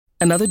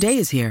Another day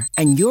is here,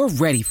 and you're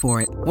ready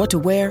for it. What to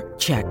wear?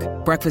 Check.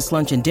 Breakfast,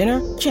 lunch, and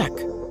dinner? Check.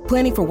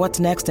 Planning for what's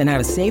next and how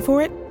to save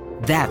for it?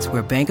 That's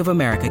where Bank of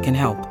America can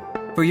help.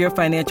 For your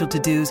financial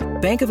to-dos,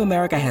 Bank of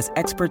America has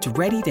experts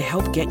ready to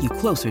help get you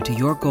closer to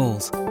your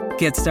goals.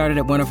 Get started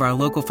at one of our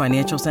local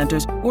financial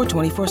centers or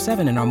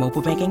 24/7 in our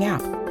mobile banking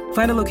app.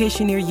 Find a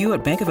location near you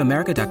at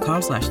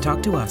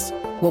bankofamerica.com/talktous.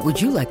 What would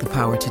you like the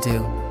power to do?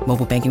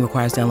 Mobile banking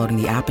requires downloading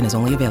the app and is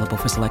only available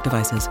for select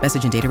devices.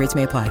 Message and data rates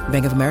may apply.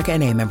 Bank of America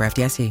N.A., member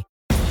FDIC.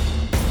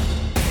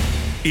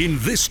 In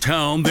this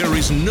town, there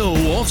is no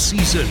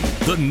off-season.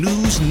 The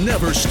news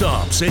never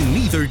stops, and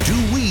neither do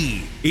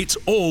we. It's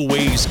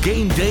always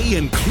game day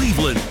in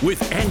Cleveland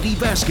with Andy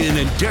Baskin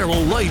and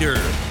Daryl Ryder.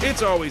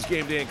 It's always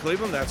game day in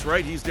Cleveland. That's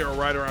right. He's Daryl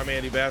Ryder. I'm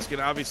Andy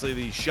Baskin. Obviously,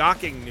 the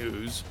shocking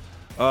news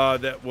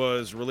that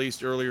was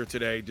released earlier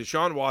today.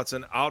 Deshaun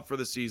Watson out for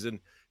the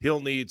season.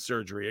 He'll need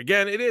surgery.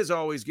 Again, it is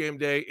always game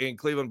day in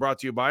Cleveland, brought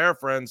to you by our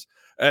friends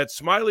at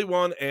Smiley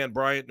One and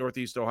Bryant,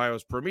 Northeast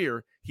Ohio's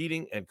premier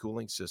heating and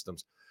cooling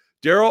systems.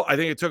 Daryl, I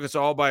think it took us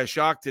all by a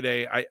shock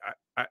today.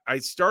 I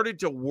started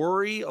to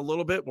worry a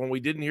little bit when we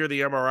didn't hear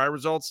the MRI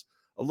results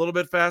a little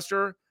bit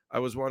faster. I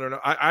was wondering,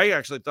 I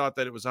actually thought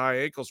that it was a high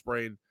ankle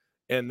sprain,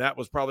 and that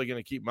was probably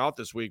going to keep him out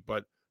this week.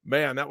 But,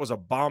 man, that was a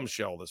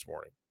bombshell this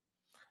morning.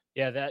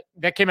 Yeah,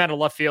 that came out of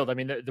left field. I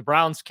mean, the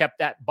Browns kept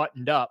that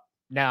buttoned up.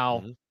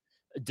 Now,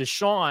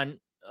 Deshaun,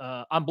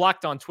 I'm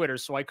blocked on Twitter,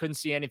 so I couldn't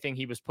see anything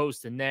he was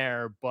posting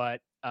there.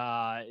 But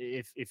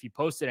if he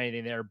posted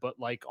anything there, but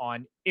like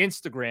on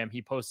Instagram,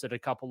 he posted a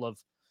couple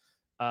of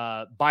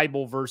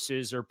Bible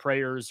verses or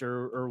prayers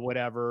or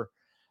whatever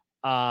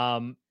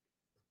in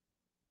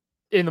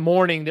the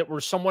morning that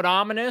were somewhat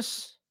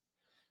ominous.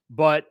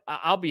 But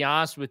I'll be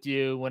honest with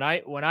you, when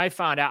I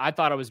found out, I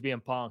thought I was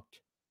being punked.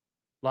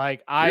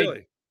 Like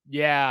Really?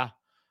 Yeah,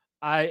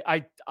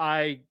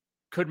 I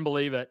couldn't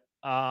believe it.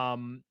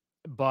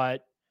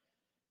 But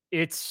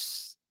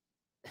here's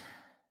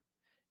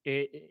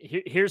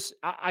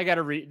I got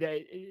to read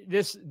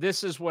this.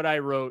 This is what I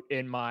wrote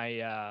in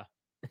my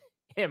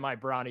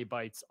brownie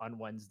bites on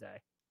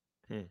Wednesday,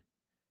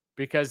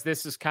 because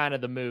this is kind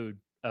of the mood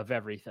of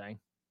everything.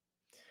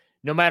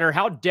 No matter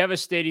how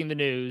devastating the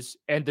news,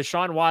 and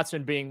Deshaun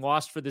Watson being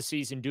lost for the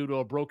season due to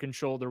a broken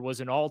shoulder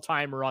was an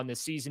all-timer on the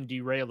season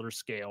derailer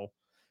scale,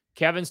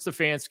 Kevin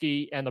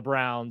Stefanski and the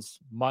Browns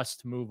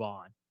must move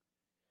on.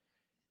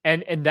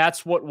 And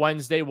that's what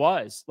Wednesday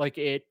was. Like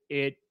it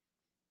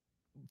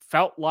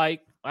felt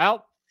like,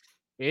 well,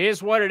 it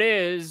is what it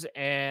is,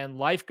 and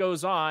life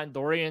goes on.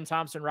 Dorian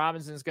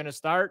Thompson-Robinson's going to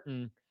start,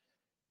 and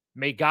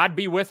may God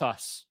be with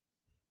us.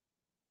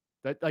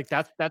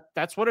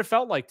 That's what it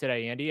felt like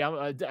today, Andy.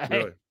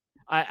 Really?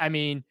 I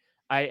mean,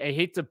 I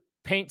hate to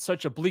paint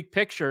such a bleak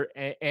picture,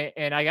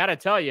 and I got to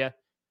tell you,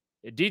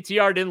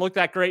 DTR didn't look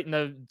that great in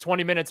the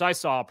 20 minutes I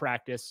saw of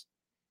practice.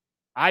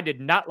 I did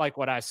not like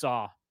what I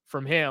saw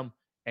from him,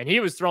 and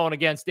he was throwing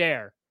against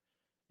air.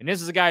 And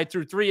this is a guy who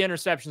threw 3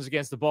 interceptions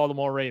against the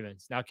Baltimore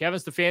Ravens. Now, Kevin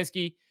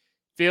Stefanski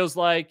feels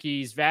like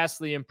he's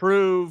vastly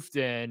improved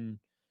and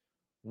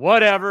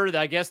whatever.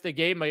 I guess they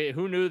gave him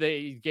who knew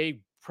they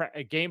gave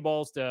game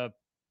balls to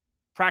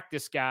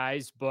practice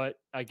guys, but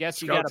I guess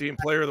he got a team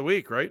player of the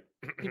week, right?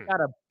 He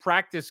got a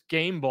practice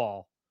game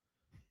ball.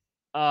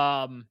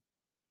 I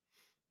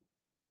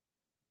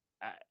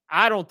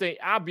don't think,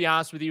 I'll be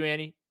honest with you,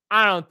 Andy,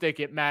 I don't think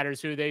it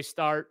matters who they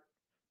start.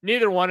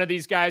 Neither one of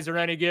these guys are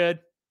any good.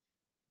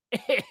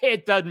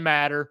 It doesn't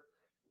matter.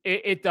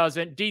 It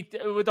doesn't.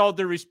 With all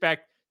due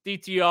respect,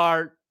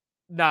 DTR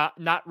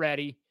not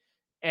ready,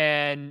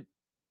 and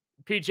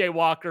PJ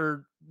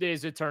Walker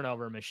is a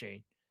turnover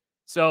machine.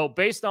 So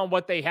based on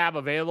what they have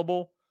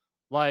available,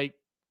 like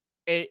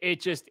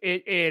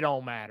it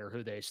don't matter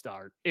who they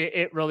start.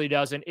 It really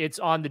doesn't. It's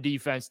on the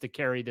defense to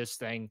carry this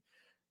thing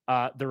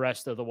the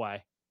rest of the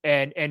way,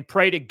 and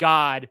pray to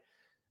God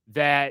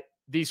that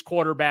these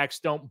quarterbacks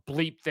don't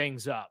bleep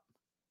things up.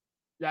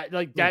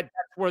 That's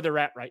where they're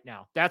at right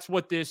now. That's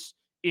what this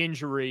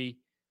injury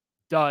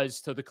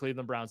does to the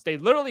Cleveland Browns. They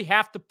literally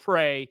have to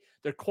pray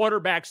their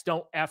quarterbacks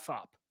don't F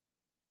up.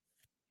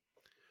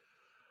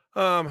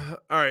 All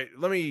right.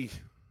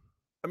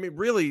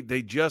 Really,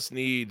 they just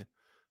need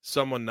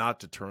someone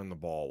not to turn the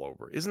ball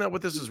over. Isn't that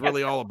what this is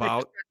really all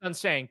about? I'm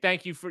saying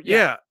thank you for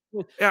yeah.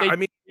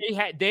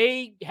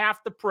 They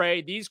have to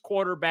pray these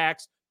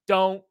quarterbacks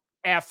don't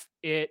F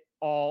it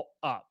all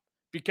up,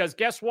 because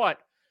guess what?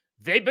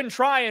 They've been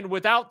trying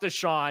without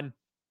Deshaun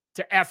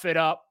to F it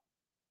up,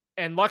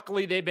 and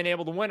luckily they've been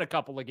able to win a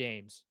couple of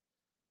games.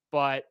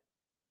 But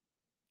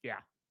yeah,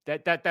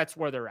 that's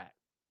where they're at.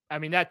 I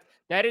mean, that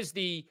is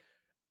the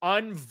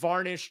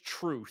unvarnished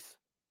truth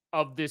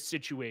of this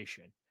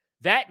situation.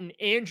 That and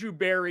Andrew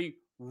Berry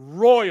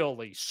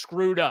royally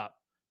screwed up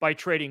by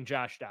trading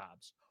Josh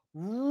Dobbs.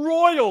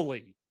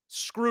 Royally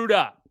screwed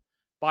up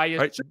by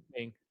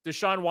assuming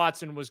Deshaun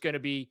Watson was going to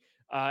be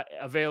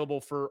available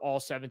for all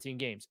 17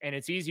 games. And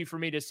it's easy for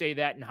me to say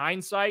that in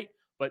hindsight,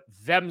 but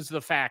them's the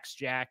facts,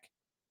 Jack.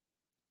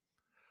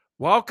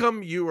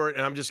 Welcome,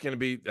 and I'm just going to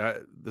be,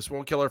 this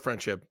won't kill our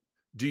friendship.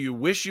 Do you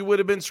wish you would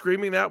have been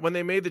screaming that when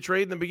they made the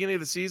trade in the beginning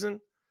of the season?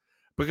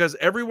 Because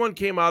everyone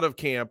came out of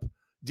camp.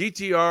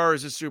 DTR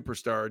is a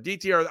superstar.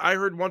 DTR, I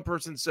heard one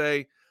person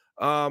say,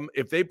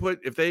 if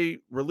they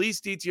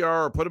release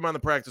DTR or put him on the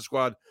practice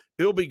squad,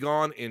 he'll be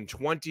gone in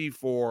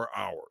 24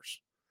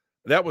 hours.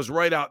 That was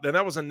right out. Then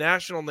that was a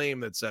national name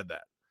that said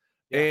that.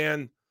 Yeah.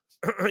 And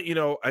you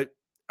know,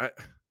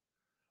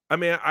 I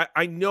mean,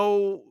 I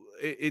know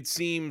it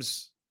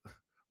seems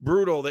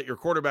brutal that your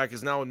quarterback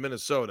is now in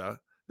Minnesota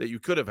that you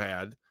could have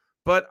had,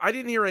 but I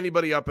didn't hear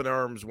anybody up in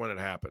arms when it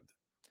happened.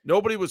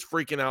 Nobody was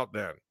freaking out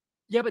then.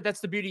 Yeah, but that's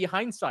the beauty of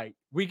hindsight.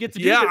 We get to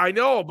be Yeah, there. I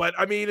know, but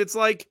I mean, it's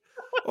like,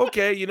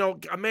 okay, you know,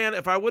 man,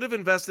 if I would have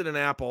invested in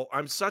Apple,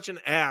 I'm such an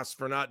ass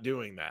for not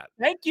doing that.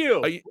 Thank you.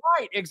 I- Right,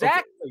 okay,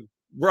 exactly.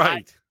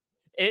 right.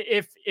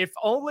 If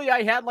only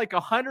I had like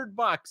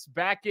 $100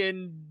 back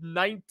in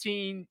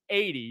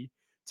 1980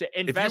 to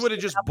invest. If you would have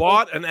in just Apple,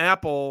 bought an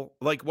Apple,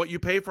 like what you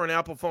pay for an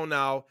Apple phone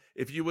now,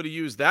 if you would have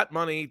used that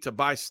money to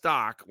buy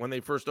stock when they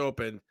first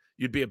opened,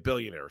 you'd be a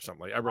billionaire or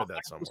something. I read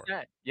that somewhere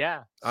 100%.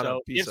 Yeah. on a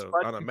So piece if of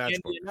Spud on a can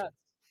matchbook. candy nuts,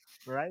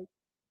 right?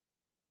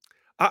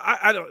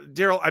 I don't,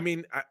 Daryl. I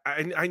mean,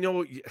 I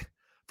know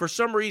for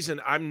some reason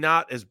I'm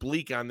not as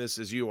bleak on this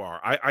as you are.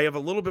 I have a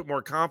little bit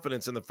more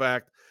confidence in the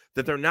fact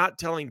that they're not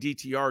telling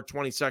DTR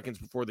 20 seconds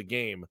before the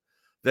game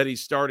that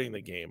he's starting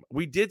the game.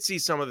 We did see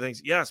some of the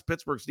things. Yes,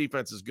 Pittsburgh's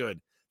defense is good.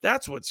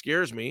 That's what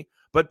scares me.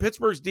 But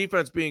Pittsburgh's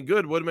defense being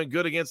good would have been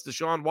good against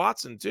Deshaun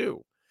Watson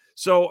too.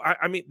 So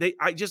I mean,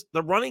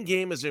 the running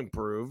game has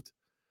improved.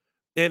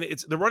 And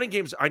it's the running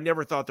games. I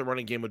never thought the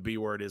running game would be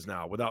where it is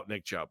now without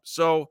Nick Chubb.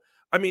 So,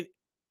 I mean,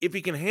 if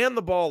he can hand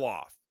the ball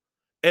off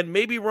and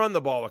maybe run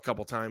the ball a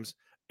couple times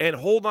and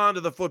hold on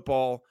to the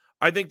football,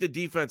 I think the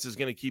defense is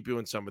going to keep you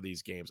in some of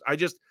these games.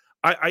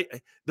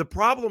 The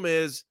problem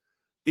is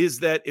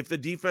that if the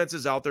defense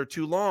is out there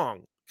too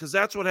long, because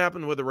that's what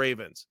happened with the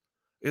Ravens,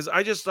 is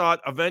I just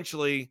thought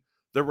eventually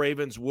the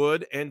Ravens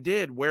would and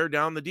did wear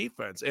down the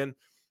defense. And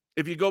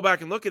if you go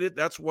back and look at it,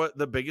 that's what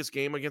the biggest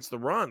game against the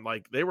run.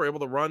 Like they were able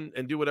to run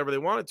and do whatever they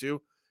wanted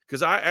to,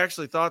 because I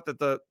actually thought that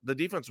the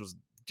defense was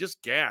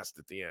just gassed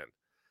at the end.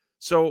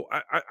 So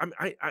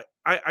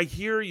I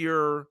hear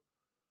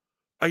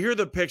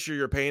the picture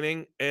you're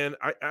painting, and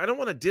I don't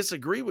want to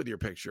disagree with your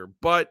picture,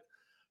 but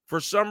for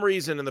some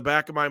reason in the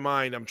back of my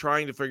mind, I'm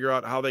trying to figure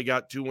out how they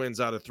got 2 wins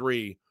out of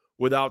 3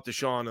 without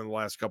Deshaun in the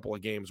last couple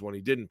of games when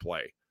he didn't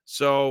play.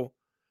 So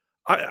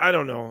I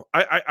don't know.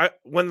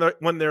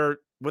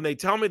 When they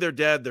tell me they're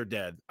dead, they're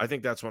dead. I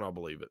think that's when I'll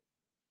believe it.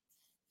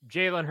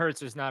 Jalen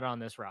Hurts is not on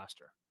this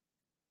roster.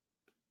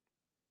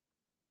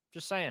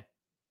 Just saying.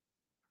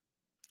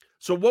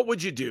 So what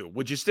would you do?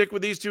 Would you stick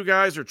with these two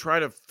guys or try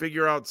to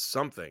figure out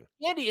something?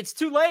 Andy, it's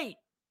too late.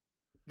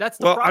 That's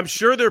the Well, problem. I'm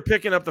sure they're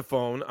picking up the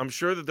phone. I'm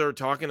sure that they're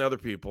talking to other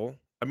people.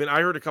 I mean,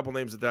 I heard a couple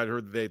names that I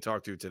heard that they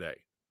talked to today.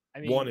 I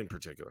mean, one in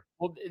particular.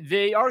 Well,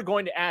 they are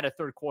going to add a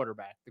third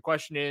quarterback. The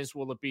question is,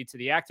 will it be to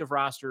the active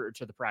roster or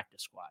to the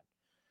practice squad?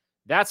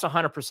 That's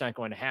 100%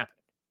 going to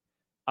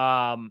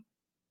happen.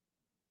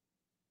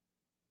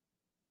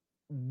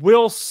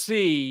 We'll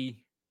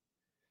see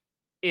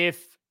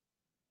if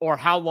or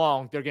how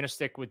long they're going to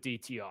stick with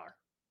DTR.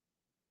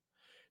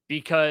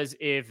 Because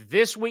if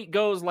this week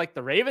goes like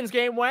the Ravens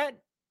game went,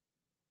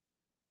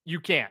 you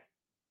can't.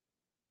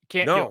 You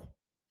can't do No.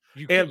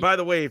 it. And by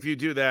the way, if you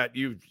do that,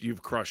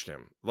 you've crushed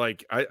him.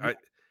 Like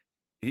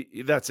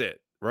that's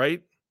it,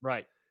 right?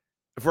 Right.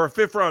 For a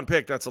 5th round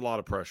pick, that's a lot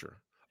of pressure.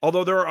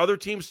 Although there are other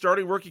teams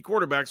starting rookie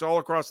quarterbacks all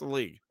across the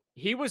league.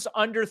 He was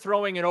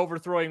underthrowing and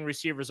overthrowing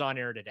receivers on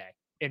air today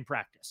in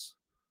practice.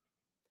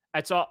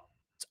 That's all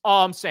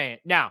I'm saying.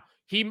 Now,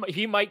 he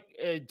might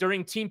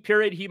during team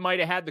period, he might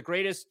have had the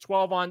greatest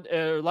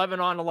 11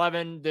 on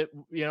 11 that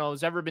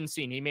has ever been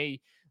seen. He may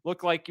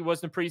look like he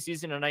was in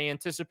preseason, and I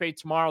anticipate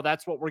tomorrow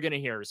that's what we're going to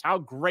hear is how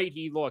great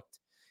he looked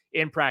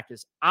in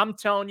practice. I'm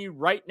telling you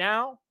right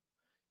now,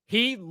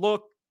 he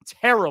looked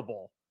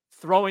terrible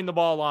throwing the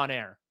ball on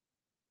air.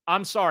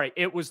 I'm sorry.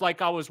 It was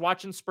like I was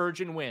watching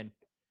Spurgeon win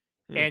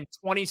and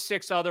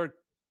 26 other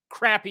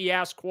crappy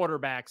ass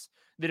quarterbacks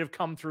that have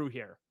come through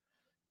here.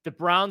 The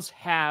Browns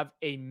have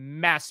a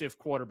massive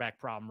quarterback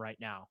problem right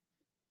now.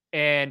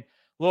 And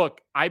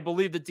look, I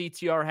believe that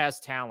DTR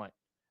has talent.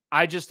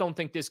 I just don't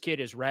think this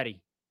kid is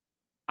ready.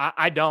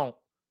 I don't.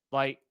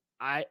 Like,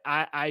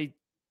 I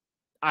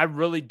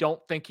really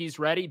don't think he's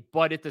ready.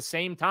 But at the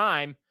same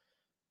time,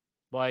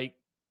 like,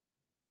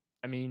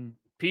 I mean,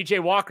 PJ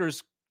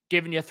Walker's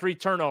giving you 3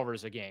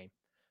 turnovers a game.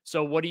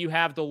 So what do you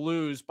have to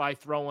lose by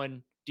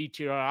throwing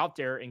DTR out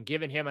there and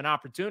giving him an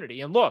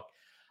opportunity? And look,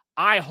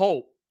 I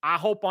hope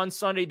on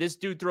Sunday this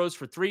dude throws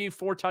for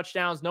 3-4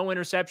 touchdowns, no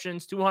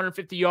interceptions,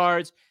 250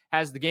 yards,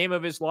 has the game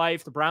of his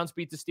life. The Browns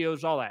beat the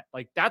Steelers, all that.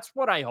 Like, that's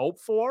what I hope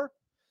for.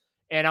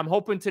 And I'm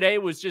hoping today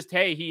was just,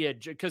 hey,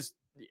 because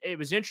it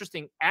was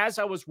interesting. As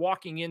I was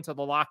walking into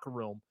the locker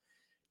room,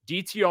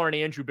 DTR and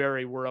Andrew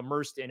Berry were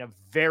immersed in a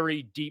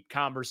very deep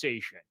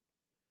conversation,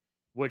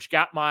 which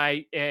got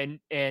and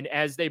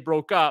as they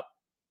broke up,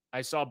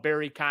 I saw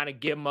Berry kind of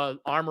give him an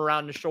arm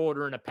around the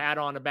shoulder and a pat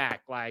on the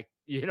back, like,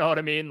 You know what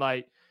I mean?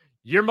 Like,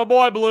 you're my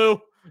boy,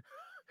 Blue.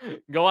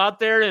 Go out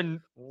there and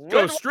Go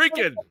win,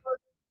 streaking.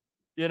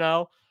 you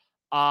know?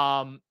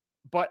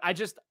 But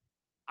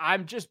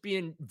I'm just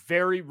being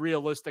very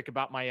realistic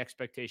about my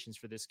expectations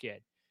for this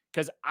kid.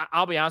 Because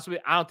I'll be honest with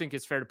you, I don't think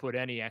it's fair to put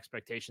any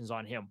expectations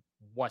on him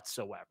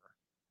whatsoever.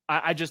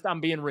 I'm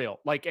being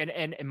real. Like,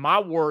 and my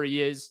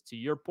worry is, to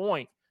your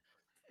point,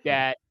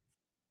 that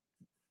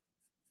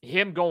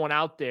him going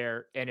out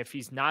there, and if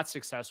he's not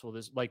successful,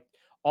 this, like,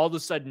 all of a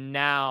sudden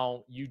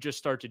now you just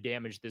start to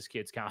damage this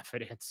kid's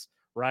confidence,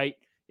 right?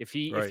 If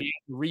he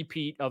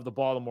repeat of the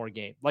Baltimore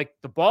game, like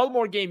the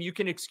Baltimore game, you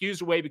can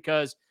excuse away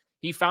because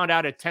he found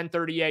out at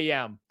 10:30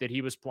 a.m. that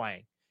he was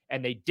playing,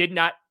 and they did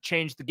not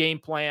change the game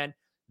plan.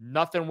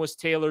 Nothing was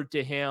tailored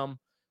to him,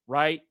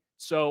 right?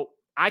 So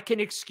I can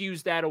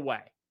excuse that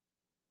away.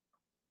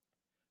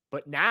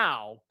 But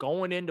now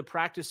going into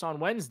practice on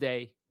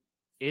Wednesday,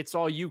 it's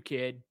all you,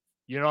 kid.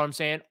 You know what I'm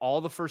saying? All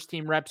the first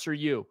team reps are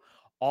you.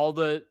 All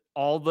the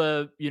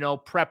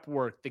prep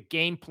work, the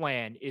game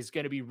plan is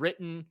going to be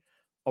written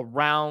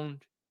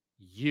around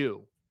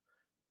you.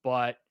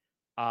 But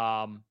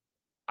I'm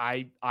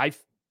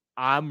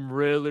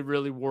really,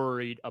 really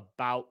worried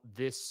about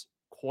this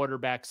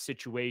quarterback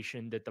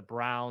situation that the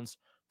Browns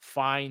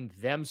find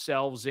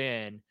themselves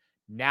in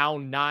now,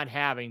 not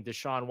having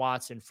Deshaun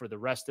Watson for the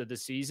rest of the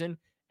season.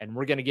 And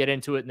we're going to get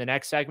into it in the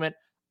next segment.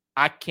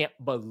 I can't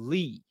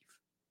believe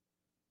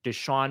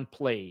Deshaun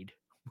played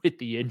with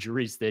the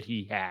injuries that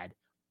he had.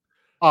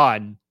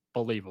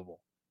 Unbelievable.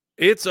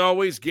 It's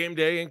always game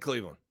day in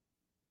Cleveland.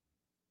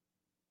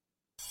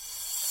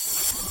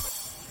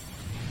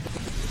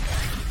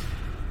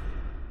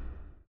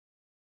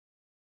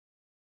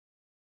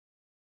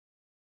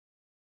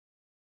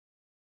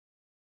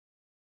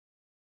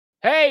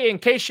 Hey, in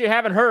case you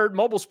haven't heard,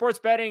 mobile sports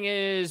betting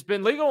has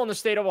been legal in the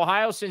state of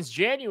Ohio since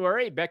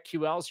January.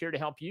 BetQL is here to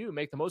help you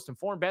make the most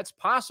informed bets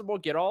possible.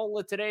 Get all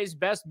of today's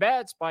best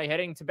bets by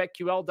heading to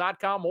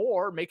BetQL.com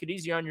or make it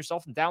easy on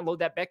yourself and download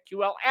that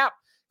BetQL app.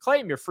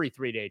 Claim your free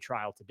 3-day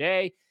trial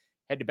today.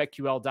 Head to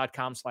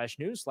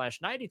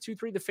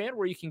BetQL.com/news/923 The Fan,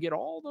 where you can get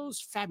all those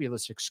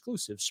fabulous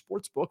exclusive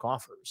sportsbook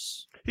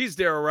offers. He's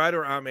Darryl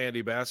Ryder. I'm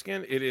Andy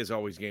Baskin. It is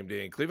always game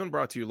day in Cleveland,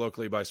 brought to you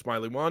locally by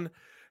Smiley One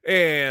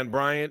and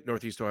Bryant,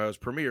 Northeast Ohio's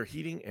premier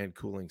heating and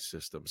cooling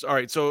systems. All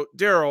right, so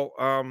Darryl,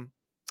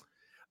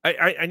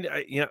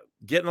 I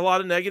getting a lot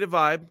of negative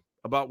vibe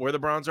about where the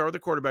Browns are with the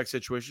quarterback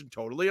situation.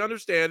 Totally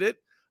understand it.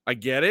 I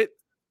get it.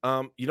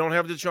 You don't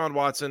have Deshaun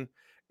Watson,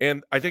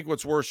 and I think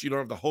what's worse, you don't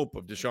have the hope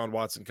of Deshaun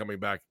Watson coming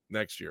back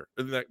next year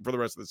for the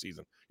rest of the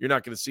season. You're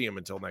not going to see him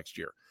until next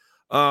year.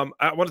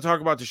 I want to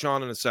talk about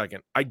Deshaun in a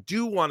second. I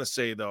do want to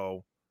say,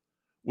 though,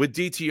 with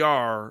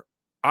DTR,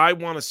 I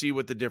want to see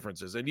what the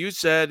difference is. And you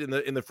said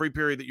in the free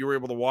period that you were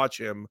able to watch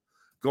him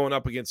going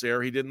up against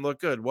Air, he didn't look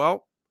good.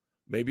 Well,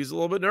 maybe he's a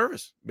little bit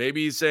nervous.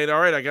 Maybe he's saying, all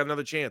right, I got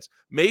another chance.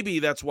 Maybe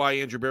that's why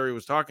Andrew Berry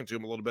was talking to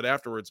him a little bit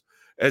afterwards,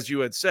 as you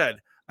had said.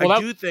 Well,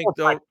 I do think,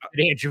 though,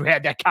 Andrew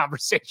had that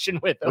conversation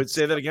with him. Would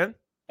say that again?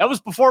 That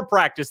was before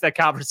practice, that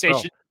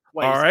conversation.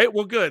 Oh. All right.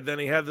 Well, good. Then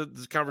he had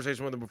this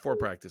conversation with him before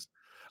practice.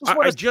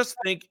 I just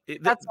think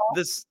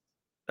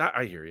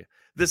I hear you.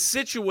 The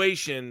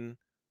situation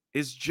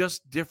is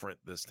just different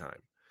this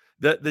time.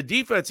 The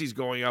defense he's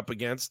going up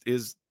against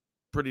is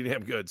pretty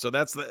damn good. So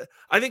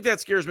I think that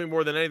scares me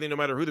more than anything, no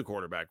matter who the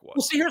quarterback was.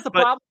 Well, see, here's the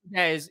problem,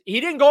 guys. He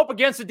didn't go up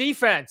against the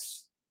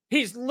defense.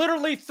 He's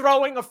literally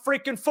throwing a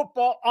freaking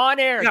football on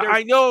air. Yeah,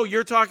 I know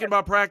you're talking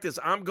about practice.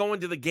 I'm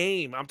going to the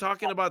game. I'm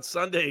talking about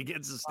Sunday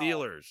against the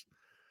Steelers.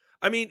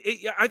 I mean,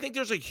 I think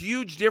there's a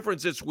huge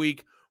difference this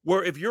week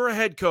where if you're a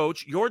head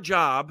coach, your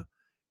job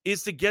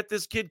is to get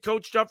this kid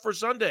coached up for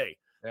Sunday.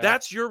 Yeah.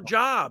 That's your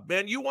job,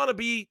 man. You want to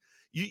be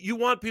you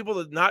want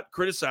people to not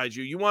criticize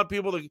you. You want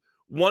people to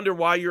wonder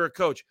why you're a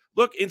coach.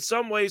 Look, in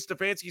some ways,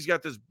 Stefanski's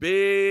got this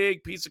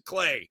big piece of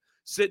clay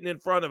sitting in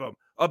front of him,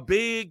 a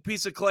big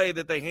piece of clay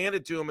that they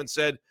handed to him and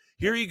said,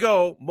 here you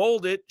go,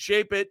 mold it,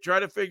 shape it, try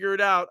to figure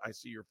it out. I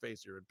see your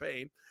face here in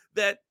pain.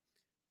 That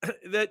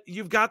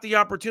you've got the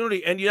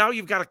opportunity, and now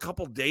you've got a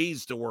couple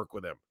days to work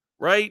with him,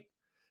 right?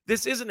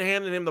 This isn't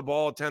handing him the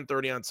ball at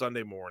 10:30 on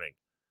Sunday morning.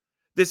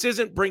 This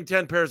isn't bring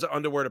 10 pairs of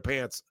underwear to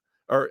pants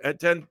or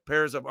 10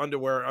 pairs of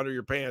underwear under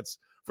your pants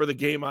for the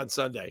game on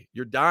Sunday.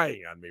 You're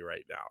dying on me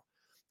right now.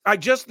 I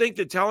just think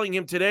that telling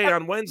him today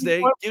on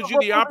Wednesday gives you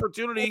the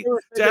opportunity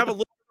to have a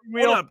little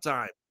wheel-up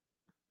time.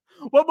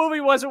 What movie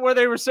was it where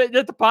they were sitting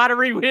at the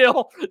pottery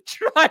wheel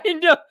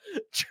trying?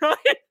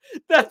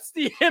 That's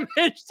the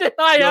image that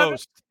I have in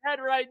my head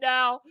right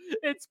now.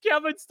 It's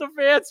Kevin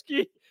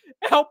Stefanski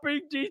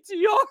helping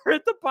DTR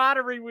at the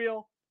pottery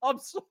wheel. I'm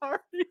sorry.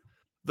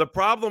 The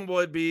problem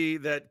would be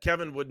that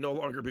Kevin would no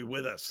longer be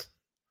with us.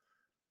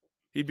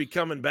 He'd be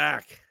coming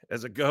back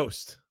as a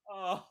ghost.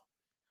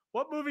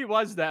 What movie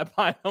was that,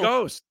 by the way?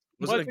 Ghost.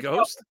 Was it a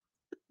Ghost?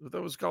 I thought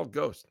it was called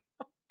Ghost.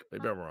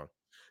 Maybe I'm wrong.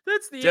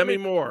 That's the Demi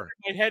Moore.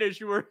 In my head as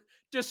you were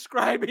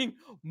describing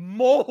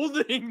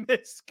molding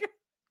this guy.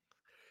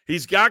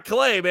 He's got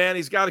clay, man.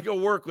 He's got to go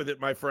work with it,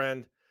 my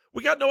friend.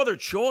 We got no other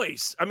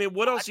choice. I mean,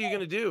 what else are you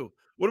going to do?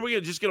 What are we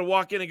just going to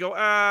walk in and go,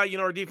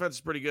 our defense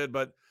is pretty good,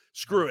 but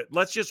screw it.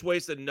 Let's just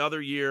waste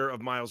another year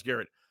of Myles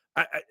Garrett.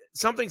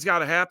 Something's got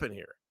to happen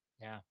here.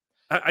 Yeah.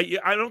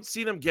 I don't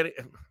see them getting.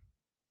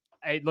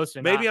 Hey,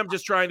 listen. Maybe I'm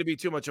just trying to be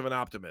too much of an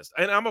optimist,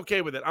 and I'm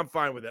okay with it. I'm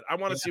fine with it. I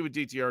want to see what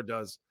DTR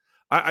does.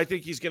 I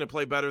think he's going to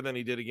play better than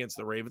he did against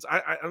the Ravens.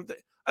 I don't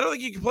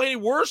think he can play any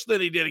worse than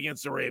he did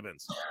against the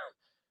Ravens.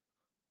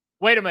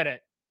 Wait a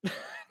minute.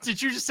 Did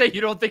you just say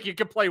you don't think you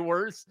can play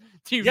worse?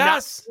 Do you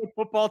Yes. not know the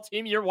football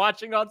team you're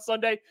watching on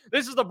Sunday?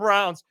 This is the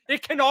Browns.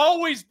 It can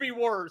always be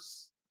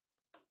worse.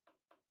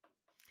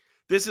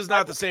 This is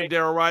not the same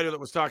Darryl Ryder that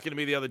was talking to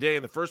me the other day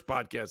in the first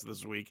podcast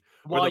this week,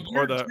 or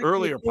the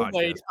earlier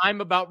podcast. I'm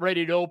about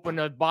ready to open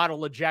a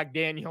bottle of Jack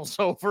Daniels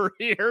over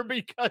here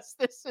because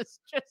this is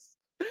just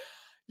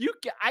you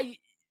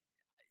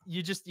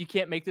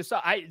can't make this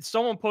up.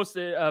 Someone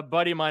posted, a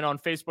buddy of mine on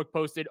Facebook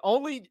posted,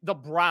 only the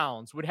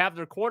Browns would have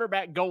their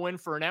quarterback go in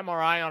for an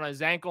MRI on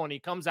his ankle and he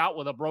comes out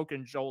with a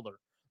broken shoulder.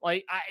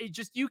 Like,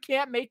 you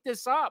can't make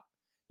this up.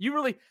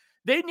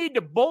 They need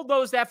to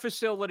bulldoze that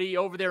facility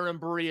over there in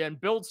Berea and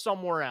build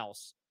somewhere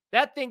else.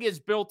 That thing is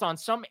built on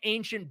some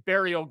ancient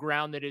burial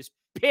ground that is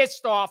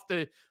pissed off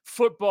the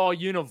football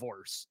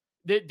universe.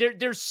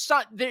 There's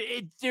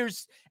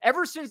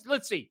ever since,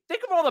 let's see,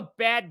 think of all the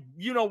bad,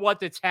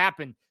 that's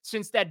happened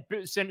since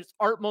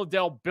Art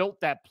Modell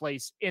built that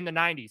place in the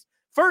 90s.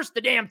 First,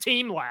 the damn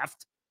team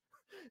left.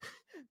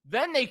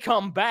 Then they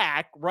come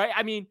back, right?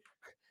 I mean,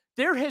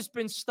 there has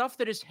been stuff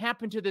that has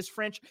happened to this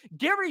franchise.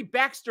 Gary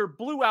Baxter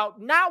blew out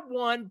not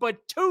one,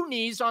 but two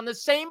knees on the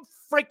same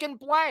freaking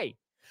play.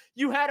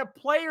 You had a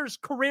player's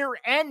career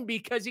end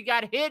because he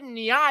got hit in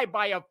the eye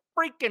by a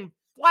freaking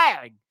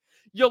flag.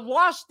 You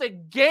lost the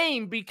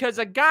game because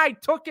a guy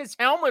took his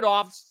helmet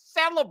off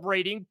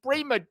celebrating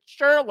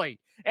prematurely,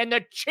 and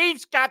the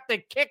Chiefs got to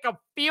kick a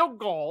field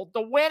goal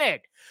to win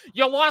it.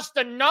 You lost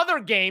another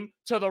game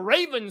to the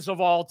Ravens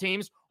of all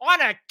teams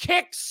on a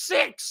kick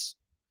six.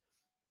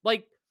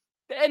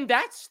 And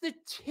that's the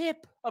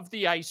tip of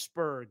the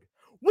iceberg.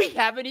 We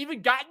haven't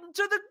even gotten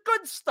to the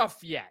good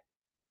stuff yet.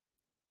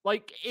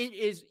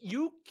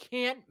 You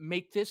can't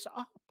make this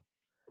up.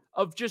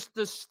 Of just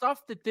the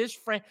stuff that this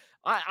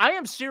I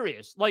am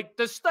serious.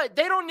 They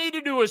don't need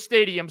to do a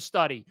stadium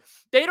study.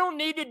 They don't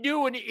need to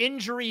do an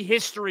injury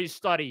history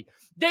study.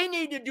 They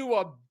need to do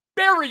a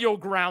burial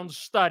ground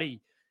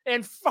study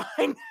and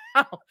find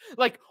out.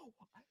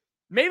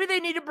 Maybe they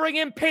need to bring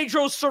in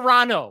Pedro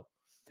Serrano.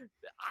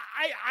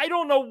 I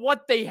don't know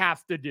what they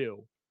have to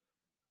do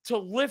to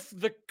lift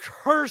the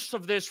curse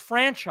of this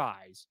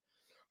franchise,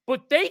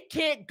 but they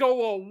can't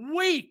go a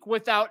week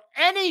without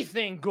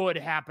anything good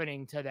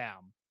happening to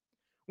them,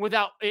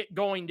 without it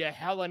going to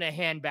hell in a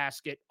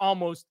handbasket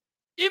almost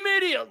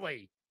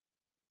immediately.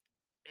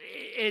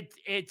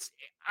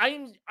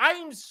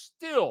 I'm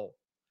still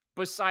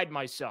beside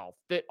myself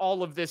that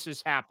all of this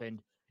has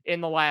happened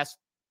in the last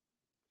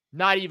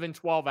not even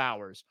 12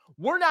 hours.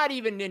 We're not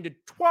even into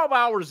 12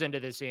 hours into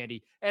this,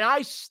 Andy, and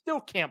I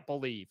still can't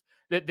believe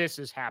that this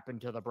has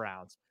happened to the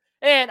Browns.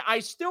 And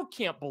I still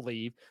can't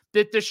believe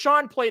that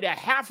Deshaun played a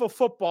half of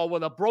football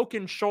with a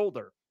broken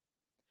shoulder.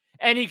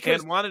 And he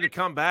wanted to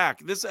come back.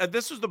 This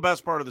was the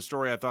best part of the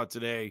story, I thought,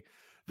 today,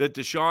 that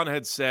Deshaun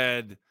had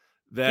said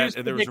that,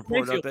 and there was a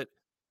report out that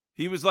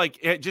he was like,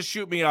 hey, just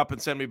shoot me up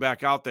and send me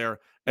back out there.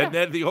 And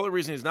then the only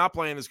reason he's not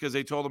playing is because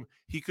they told him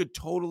he could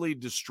totally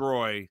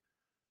destroy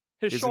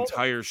his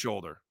entire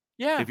shoulder.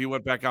 Yeah. If he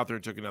went back out there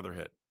and took another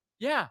hit.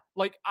 Yeah.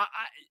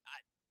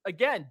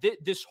 Again,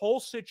 this whole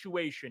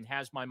situation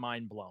has my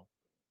mind blown.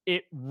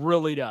 It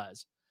really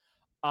does.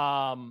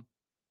 It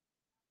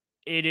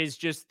is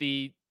just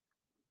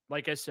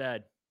like I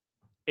said,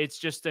 it's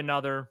just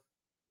another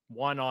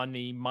one on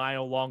the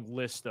mile-long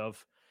list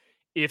of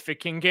if it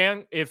can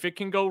go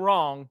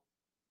wrong,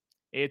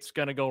 it's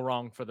going to go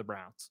wrong for the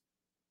Browns.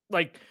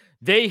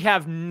 They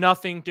have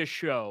nothing to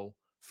show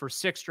for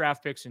 6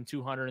 draft picks and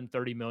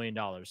 $230 million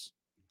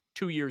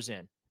 2 years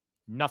in.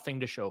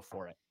 Nothing to show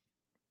for it.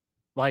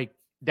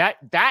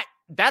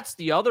 That's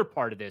the other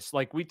part of this.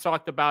 We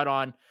talked about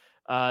on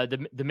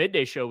the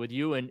midday show with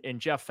you and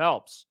Jeff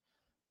Phelps.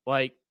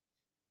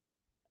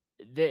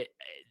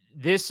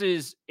 This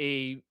is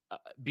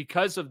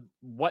because of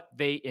what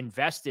they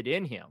invested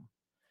in him,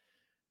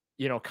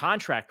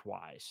 contract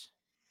wise.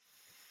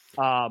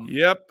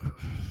 Yep.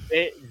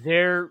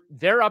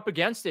 They're up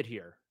against it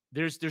here.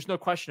 There's no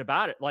question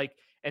about it.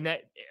 And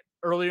that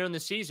earlier in the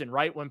season,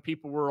 right, when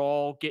people were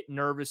all getting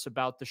nervous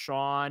about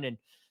Deshaun and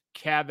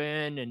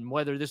Kevin and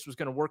whether this was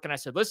going to work. And I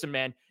said, listen,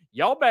 man,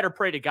 y'all better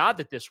pray to God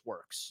that this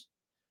works,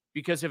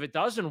 because if it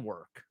doesn't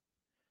work,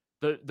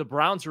 the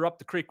Browns are up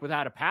the creek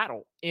without a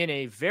paddle in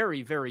a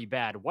very, very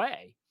bad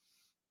way.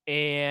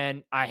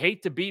 And I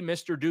hate to be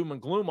Mr. Doom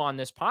and Gloom on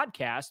this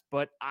podcast,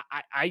 but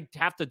I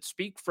have to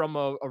speak from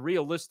a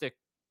realistic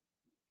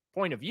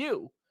point of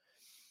view.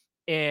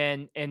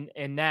 And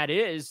that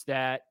is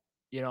that,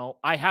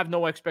 I have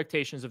no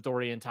expectations of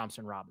Dorian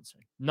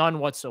Thompson-Robinson, none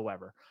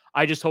whatsoever.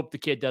 I just hope the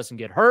kid doesn't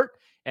get hurt,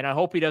 and I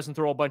hope he doesn't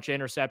throw a bunch of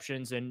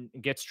interceptions and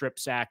get strip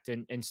sacked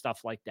and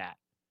stuff like that.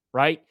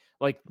 right?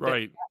 Like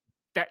Right.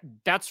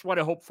 that's what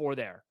I hope for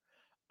there.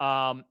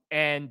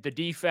 And the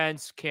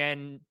defense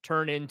can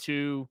turn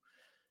into,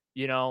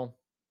 you know,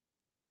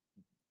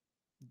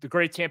 the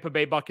great Tampa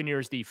Bay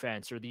Buccaneers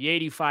defense or the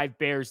 85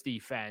 Bears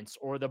defense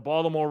or the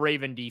Baltimore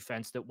Raven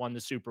defense that won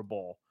the Super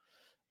Bowl.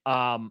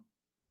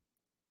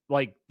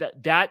 Like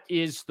that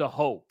is the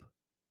hope.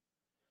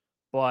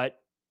 But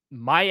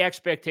my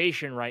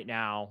expectation right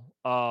now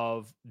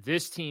of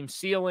this team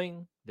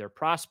ceiling, their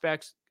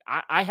prospects,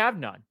 I have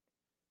none.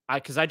 I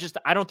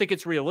don't think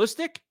it's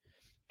realistic.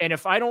 And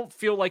if I don't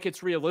feel like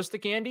it's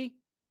realistic, Andy,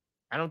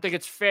 I don't think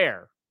it's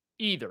fair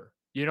either.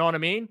 You know what I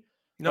mean?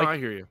 No, Like I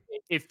hear you.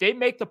 if they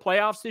make the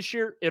playoffs this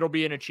year, it'll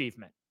be an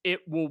achievement. It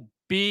will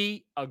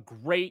be a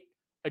great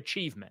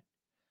achievement.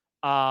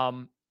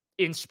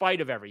 In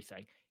spite of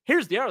everything.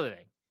 Here's the other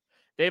thing.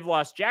 They've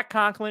lost Jack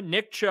Conklin,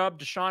 Nick Chubb,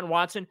 Deshaun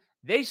Watson.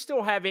 They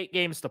still have 8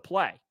 games to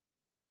play.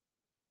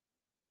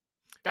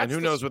 And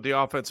who knows what the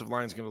offensive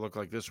line is going to look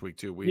like this week,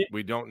 too.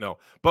 We don't know.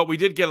 But we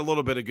did get a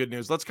little bit of good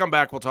news. Let's come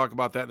back. We'll talk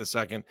about that in a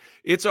second.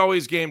 It's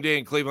always game day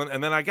in Cleveland.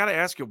 And then I got to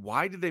ask you,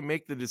 why did they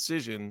make the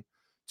decision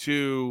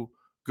to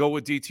go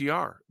with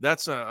DTR?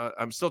 That's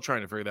I'm still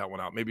trying to figure that one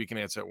out. Maybe you can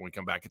answer it when we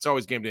come back. It's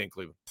always game day in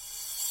Cleveland.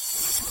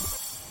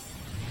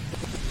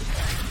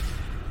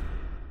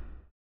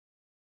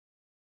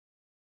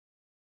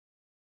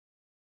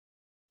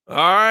 All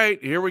right,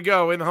 here we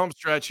go in the home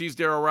stretch. He's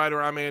Daryl Ryder.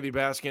 I'm Andy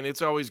Baskin.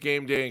 It's always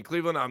game day in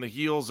Cleveland on the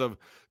heels of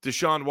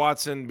Deshaun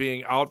Watson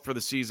being out for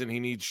the season. He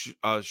needs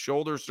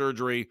shoulder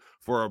surgery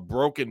for a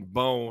broken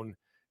bone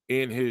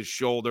in his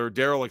shoulder.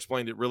 Daryl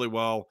explained it really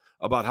well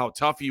about how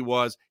tough he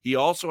was. He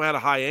also had a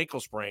high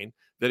ankle sprain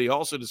that he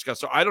also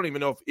discussed. So I don't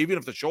even know even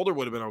if the shoulder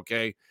would have been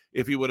okay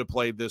if he would have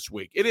played this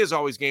week. It is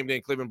always game day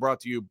in Cleveland, brought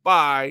to you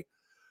by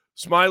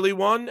Smiley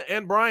One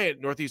and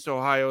Bryant, Northeast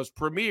Ohio's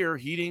premier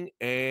heating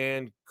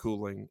and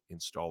cooling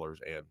installers,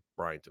 and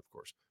Bryant, of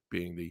course,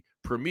 being the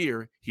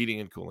premier heating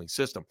and cooling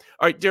system.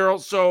 All right, Daryl,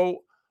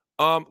 so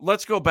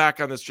let's go back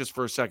on this just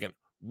for a second.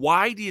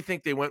 Why do you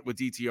think they went with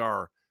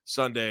DTR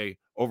Sunday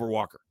over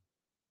Walker?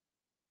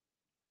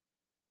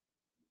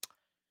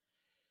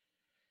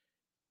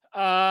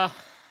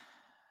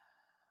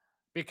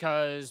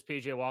 Because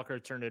PJ Walker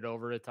turned it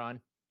over a ton.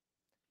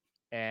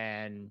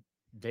 And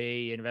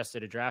they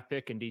invested a draft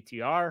pick in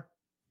DTR.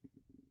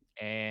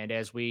 And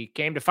as we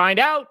came to find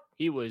out,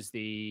 he was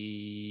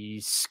the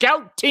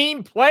scout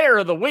team player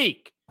of the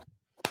week.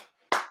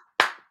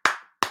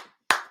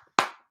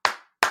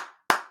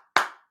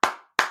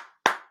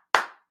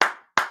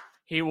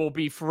 He will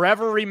be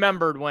forever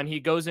remembered when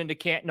he goes into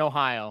Canton,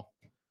 Ohio.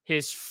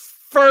 His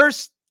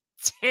first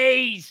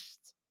taste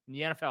in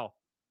the NFL.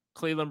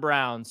 Cleveland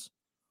Browns,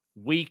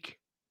 week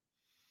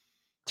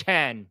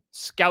 10,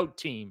 scout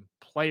team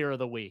player of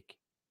the week.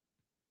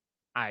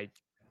 I'm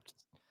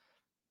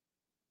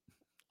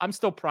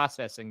still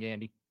processing,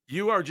 Andy.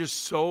 You are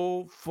just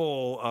so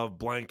full of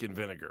blank and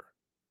vinegar.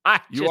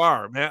 You You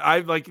are, man. I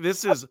like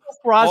this is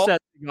processing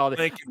all this.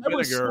 blank and I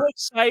was vinegar. so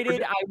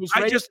excited. I was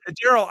ready.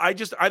 Daryl,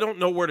 I don't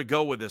know where to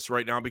go with this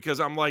right now because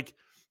I'm like,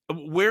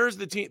 where's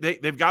the team?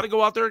 They've got to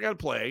go out there and got to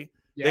play.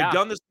 Yeah. They've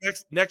done this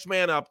next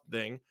man up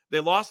thing. They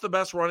lost the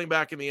best running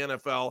back in the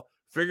NFL,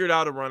 figured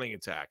out a running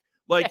attack.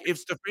 Like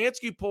if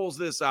Stefanski pulls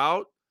this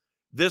out,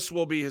 this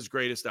will be his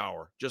greatest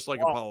hour, just like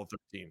Apollo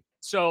 13.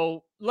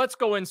 So let's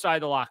go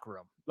inside the locker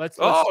room. Let's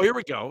here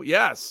we go.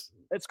 Yes.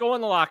 Let's go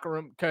in the locker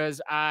room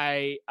because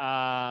as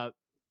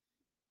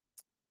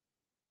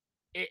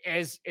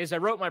I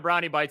wrote my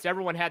brownie bites,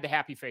 everyone had the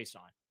happy face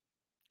on.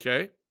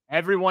 Okay.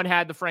 Everyone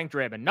had the Frank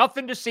Drabin.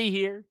 Nothing to see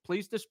here.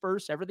 Please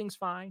disperse. Everything's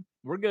fine.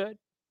 We're good.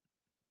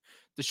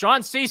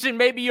 Deshaun's season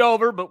may be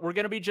over, but we're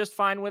going to be just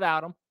fine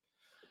without him.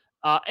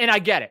 And I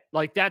get it.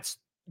 Like that's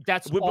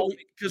all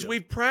because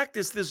we've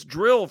practiced this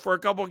drill for a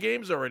couple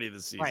games already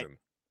this season.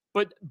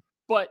 Right.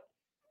 But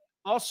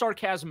all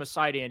sarcasm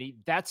aside, Andy,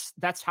 that's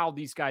how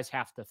these guys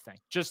have to think.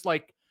 Just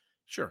like,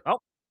 sure. Oh,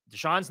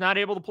 Deshaun's not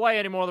able to play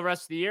anymore the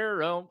rest of the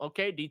year. Oh,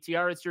 okay,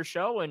 DTR, it's your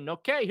show. And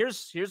okay,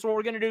 here's what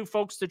we're going to do,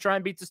 folks, to try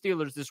and beat the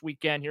Steelers this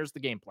weekend. Here's the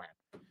game plan.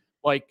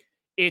 Like,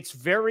 it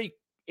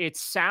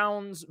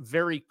sounds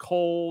very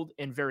cold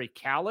and very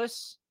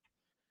callous,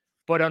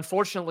 but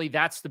unfortunately,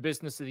 that's the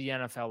business of the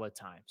NFL at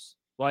times.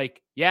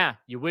 Like, yeah,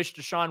 you wish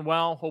Deshaun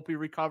well, hope he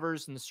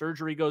recovers and the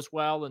surgery goes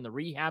well and the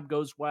rehab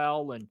goes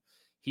well and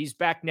he's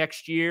back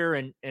next year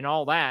and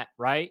all that,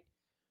 right?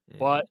 Mm-hmm.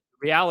 But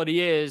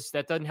reality is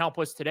that doesn't help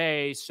us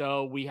today,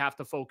 so we have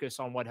to focus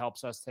on what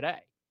helps us today.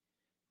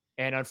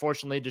 And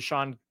unfortunately,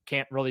 Deshaun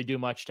can't really do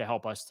much to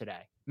help us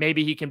today.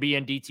 Maybe he can be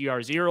in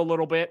DTR's ear a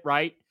little bit,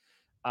 right?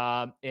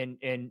 And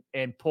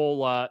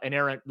pull an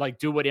Aaron, like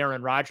do what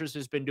Aaron Rodgers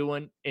has been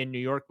doing in New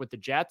York with the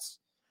Jets,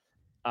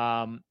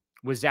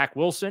 with Zach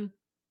Wilson,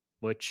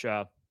 which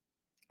I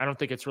don't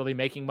think it's really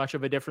making much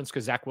of a difference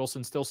because Zach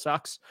Wilson still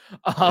sucks.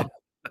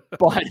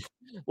 But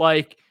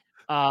like,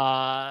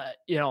 but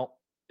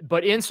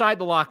inside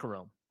the locker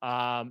room,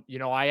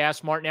 I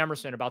asked Martin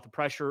Emerson about the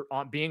pressure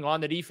on being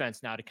on the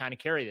defense now to kind of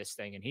carry this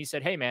thing. And he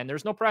said, hey man,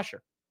 there's no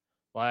pressure.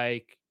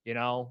 Like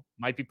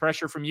Might be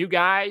pressure from you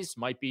guys,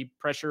 might be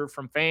pressure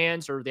from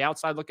fans or the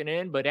outside looking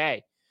in, but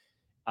hey,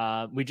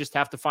 we just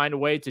have to find a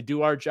way to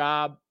do our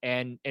job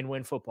and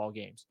win football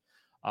games.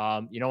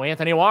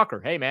 Anthony Walker,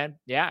 hey man,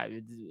 yeah,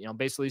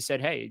 basically said,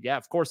 hey, yeah,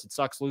 of course it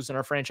sucks losing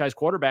our franchise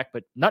quarterback,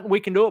 but nothing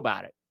we can do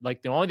about it.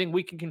 Like the only thing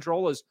we can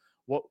control is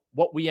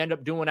what we end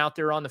up doing out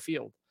there on the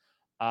field.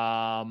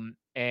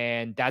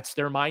 And that's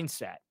their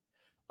mindset.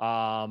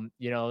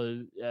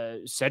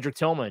 Cedric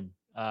Tillman,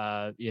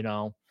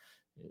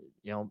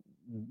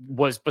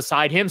 was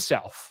beside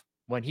himself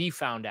when he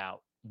found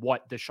out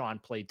what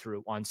Deshaun played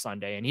through on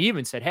Sunday. And he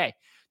even said, hey,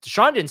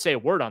 Deshaun didn't say a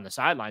word on the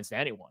sidelines to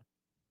anyone.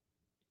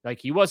 Like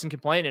he wasn't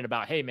complaining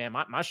about, hey man,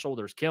 my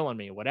shoulder's killing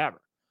me or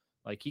whatever.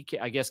 Like he,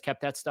 I guess,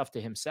 kept that stuff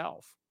to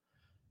himself.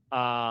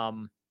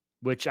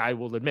 Which I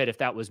will admit, if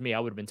that was me, I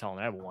would have been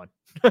telling everyone.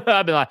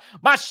 I'd be like,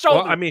 my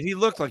shoulder. Well, I mean, he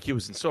looked like he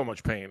was in so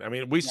much pain. I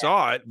mean, we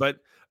saw it, but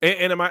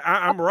and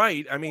I'm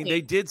right. I mean,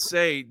 they did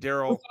say,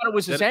 Daryl, thought it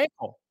was his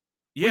ankle.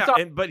 Yeah,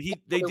 but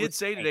they did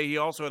say today he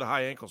also had a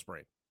high ankle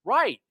sprain.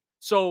 Right.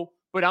 So,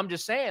 but I'm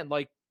just saying,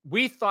 like,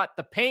 we thought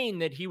the pain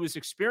that he was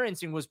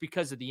experiencing was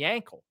because of the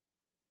ankle,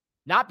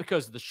 not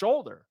because of the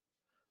shoulder.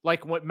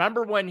 Like,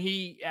 remember when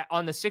he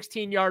on the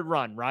 16-yard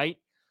run, right?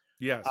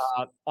 Yes.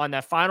 On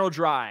that final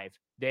drive,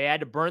 they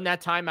had to burn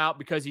that timeout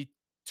because he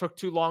took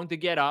too long to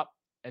get up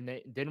and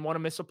they didn't want to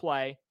miss a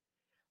play.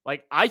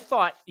 Like, I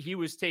thought he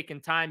was taking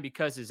time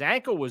because his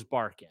ankle was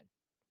barking.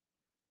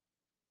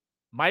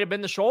 Might have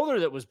been the shoulder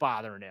that was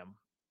bothering him,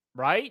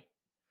 right?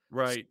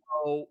 Right.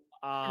 So,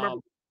 remember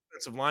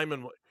offensive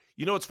lineman.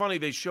 It's funny.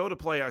 They showed a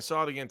play. I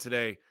saw it again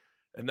today,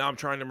 and now I'm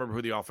trying to remember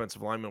who the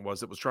offensive lineman was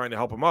that was trying to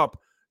help him up.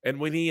 And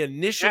when he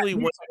initially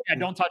went,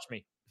 don't touch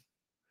me.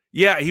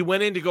 Yeah, he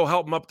went in to go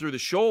help him up through the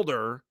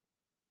shoulder,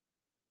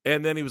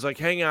 and then he was like,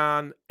 "Hang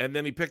on," and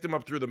then he picked him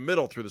up through the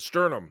middle, through the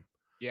sternum,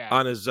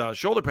 on his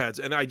shoulder pads.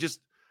 And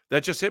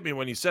that just hit me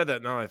when you said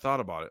that. Now I thought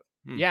about it.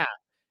 Yeah,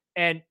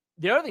 and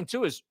the other thing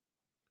too is,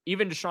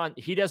 even Deshaun,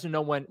 he doesn't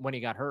know when he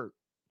got hurt.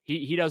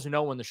 He doesn't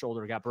know when the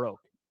shoulder got broke.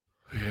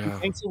 Yeah. He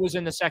thinks it was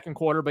in the second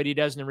quarter, but he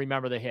doesn't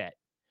remember the hit.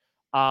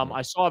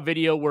 I saw a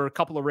video where a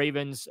couple of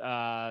Ravens,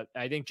 I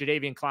think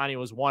Jadeveon Clowney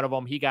was one of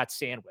them. He got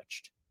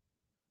sandwiched.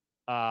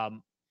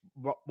 And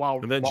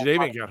then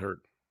Jadeveon got hurt.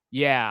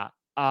 Yeah.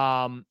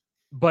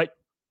 But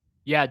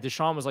yeah,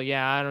 Deshaun was like,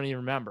 yeah, I don't even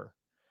remember.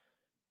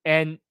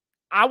 And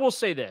I will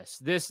say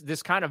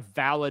this kind of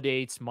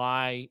validates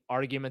my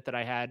argument that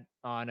I had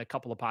on a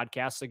couple of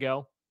podcasts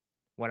ago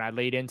when I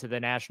laid into the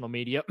national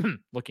media,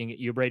 looking at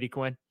you, Brady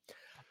Quinn.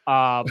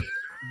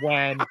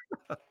 When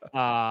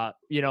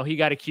he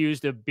got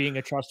accused of being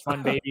a trust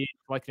fund baby,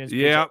 collecting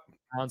his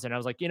pounds, and I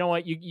was like, you know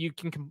what, you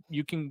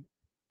can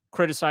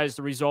criticize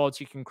the results,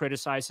 you can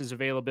criticize his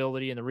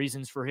availability and the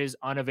reasons for his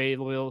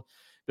unavailability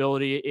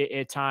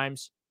at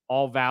times,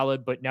 all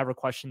valid, but never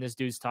question this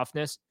dude's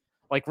toughness.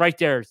 Like right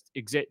there,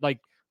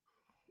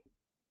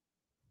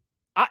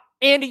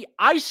 Andy,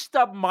 I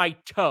stubbed my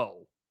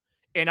toe,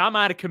 and I'm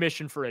out of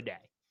commission for a day.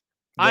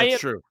 That's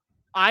true.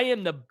 I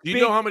am the. Do you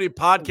know how many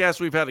podcasts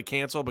we've had to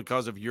cancel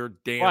because of your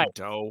damn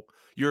toe?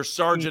 You're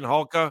Sergeant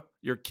Hulka.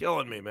 You're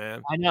killing me,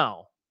 man. I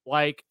know.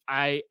 Like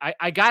I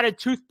got a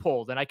tooth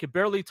pulled, and I could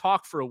barely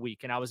talk for a week,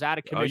 and I was out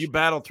of commission. Oh, you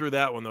battled through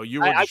that one though.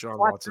 You were Deshaun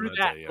Watson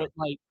that day. Yeah. But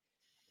like,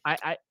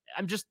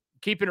 I'm just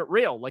keeping it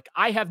real. Like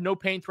I have no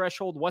pain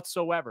threshold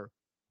whatsoever.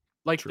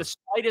 Like the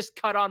slightest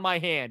cut on my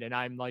hand, and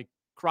I'm like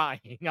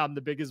crying. I'm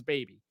the biggest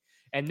baby.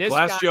 And this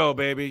Glass Joe,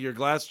 baby. You're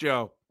Glass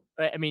Joe.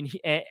 I mean,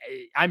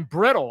 I'm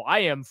brittle. I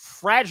am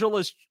fragile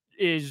as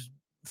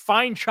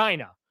fine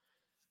china.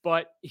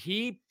 But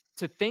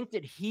to think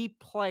that he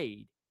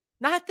played,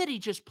 not that he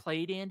just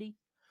played, Andy,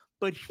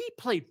 but he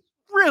played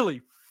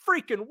really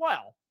freaking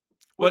well.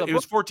 Well, it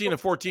was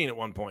 14-14 at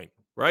one point,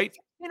 right?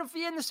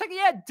 In the second,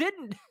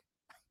 didn't.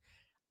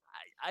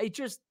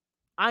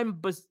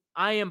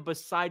 I am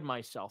beside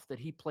myself that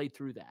he played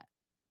through that.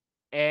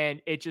 And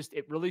it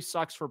really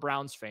sucks for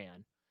Browns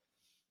fan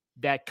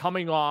that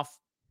coming off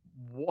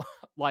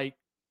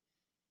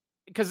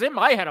because in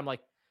my head, I'm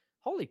like,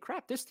 holy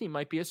crap, this team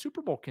might be a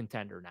Super Bowl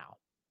contender now.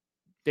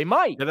 They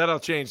might. Yeah, that'll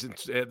change.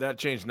 That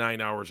changed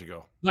 9 hours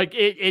ago. Like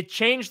it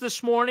changed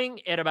this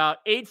morning at about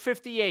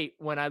 8:58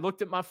 when I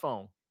looked at my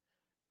phone,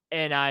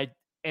 and I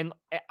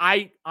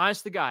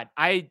honest to God,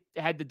 I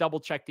had to double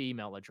check the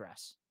email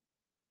address.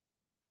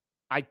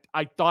 I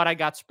thought I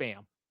got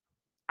spam.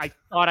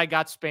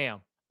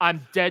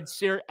 I'm dead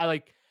serious.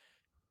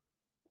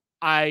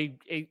 I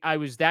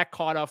was that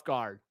caught off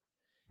guard.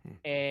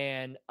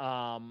 And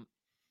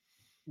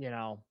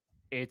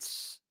it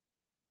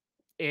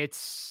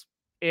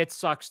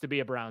sucks to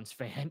be a Browns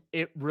fan.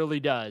 It really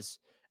does.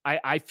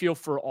 I feel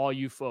for all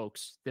you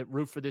folks that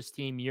root for this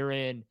team year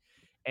in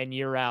and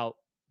year out,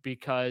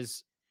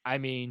 because I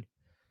mean,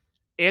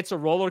 it's a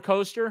roller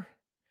coaster,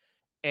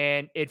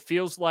 and it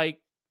feels like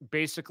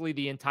basically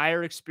the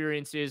entire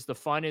experience is the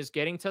fun is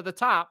getting to the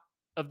top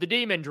of the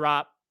demon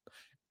drop,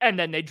 and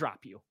then they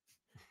drop you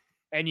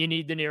and you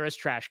need the nearest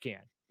trash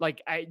can.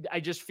 Like, I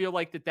just feel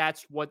like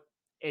that's what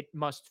it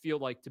must feel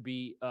like to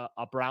be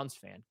a Browns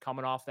fan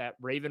coming off that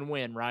Raven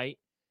win, right?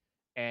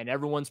 And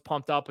everyone's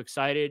pumped up,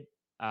 excited.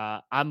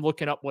 I'm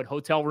looking up what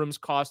hotel rooms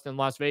cost in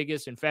Las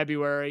Vegas in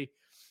February.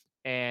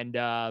 And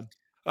yeah,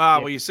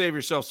 Well, you save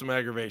yourself some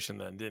aggravation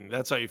then, didn't you?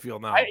 That's how you feel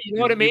now. you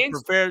know what it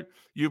means?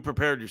 You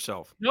prepared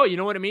yourself. No, you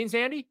know what it means,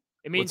 Andy?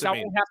 It means What's it I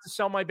mean? won't have to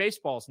sell my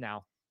baseballs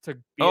now to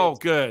be Oh,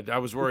 good. I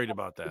was worried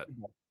about that.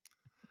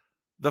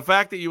 The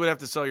fact that you would have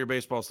to sell your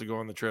baseballs to go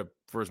on the trip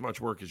for as much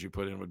work as you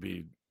put in would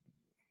be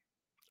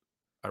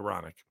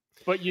ironic.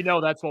 But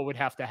that's what would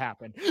have to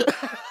happen.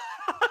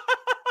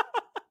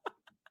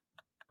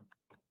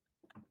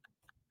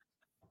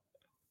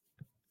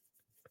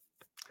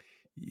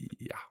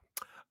 Yeah.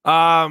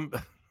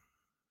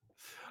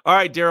 All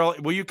right, Daryl,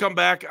 will you come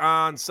back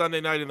on Sunday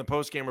night in the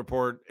postgame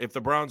report if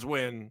the Browns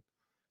win,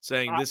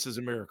 saying this is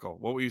a miracle?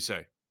 What will you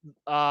say?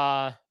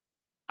 I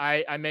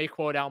may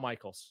quote Al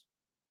Michaels.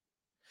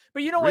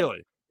 But you know what?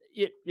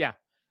 Really? Yeah.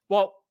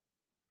 Well,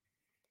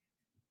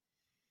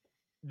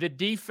 the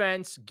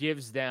defense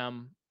gives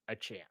them a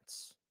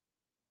chance.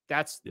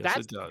 That's the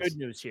good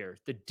news here.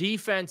 The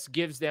defense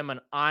gives them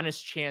an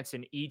honest chance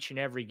in each and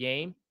every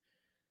game.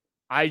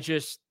 I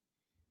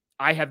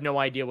have no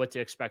idea what to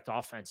expect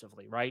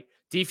offensively, right?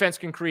 Defense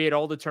can create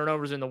all the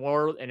turnovers in the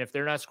world, and if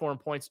they're not scoring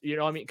points, you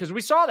know what I mean? Because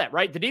we saw that,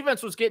 right? The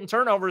defense was getting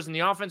turnovers, and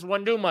the offense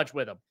wasn't doing much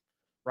with them,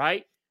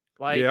 right?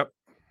 Like, yep.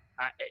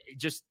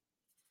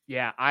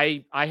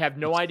 I have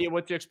no idea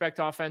what to expect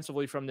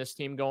offensively from this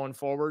team going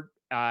forward.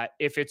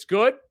 If it's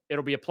good,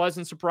 it'll be a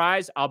pleasant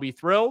surprise. I'll be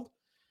thrilled.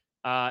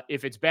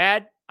 If it's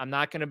bad, I'm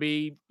not going to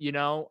be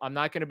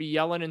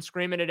yelling and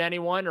screaming at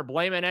anyone or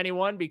blaming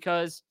anyone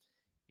because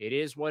it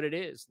is what it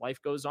is.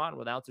 Life goes on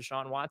without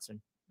Deshaun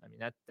Watson. I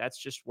mean, that's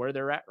just where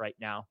they're at right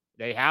now.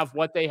 They have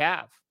what they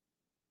have.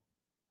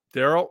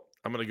 Daryl,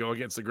 I'm going to go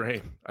against the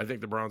grain. I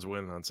think the Browns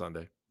win on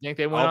Sunday. You think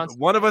they win on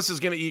Sunday? One of us is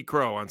going to eat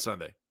crow on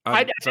Sunday.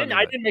 I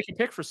didn't make a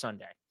pick for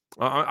Sunday.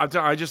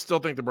 I just still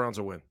think the Browns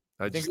will win.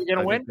 I think they're going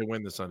to win? They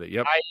win this Sunday.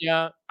 Yep.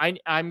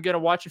 I'm going to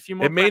watch a few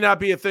more. It may not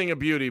be a thing of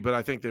beauty, but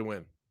I think they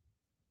win.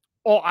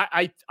 Oh,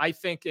 I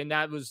think, and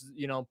that was,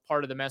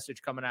 part of the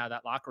message coming out of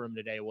that locker room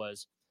today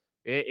was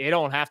it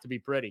don't have to be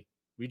pretty.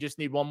 We just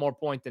need one more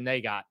point than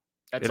they got.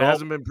 It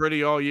hasn't been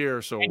pretty all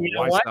year, so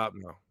why stop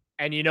now?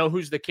 And you know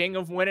who's the king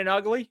of winning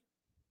ugly?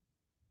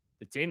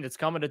 The team that's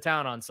coming to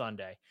town on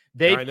Sunday.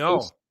 I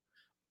know.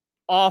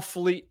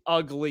 Awfully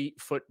ugly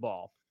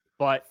football.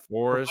 But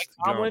Forrest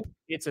Gump,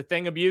 it's a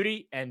thing of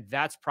beauty, and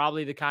that's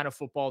probably the kind of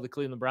football the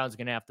Cleveland Browns are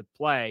going to have to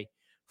play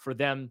for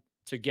them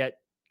to get,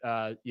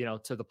 to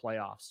the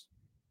playoffs.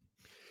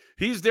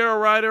 He's Daryl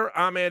Ryder.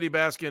 I'm Andy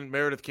Baskin.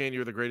 Meredith Kane,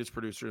 you're the greatest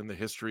producer in the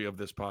history of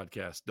this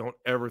podcast. Don't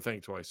ever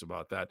think twice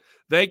about that.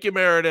 Thank you,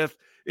 Meredith.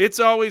 It's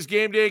always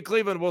game day in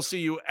Cleveland. We'll see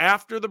you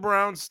after the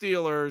Browns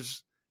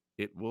Steelers.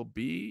 It will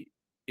be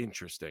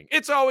interesting.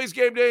 It's always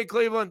game day in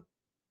Cleveland.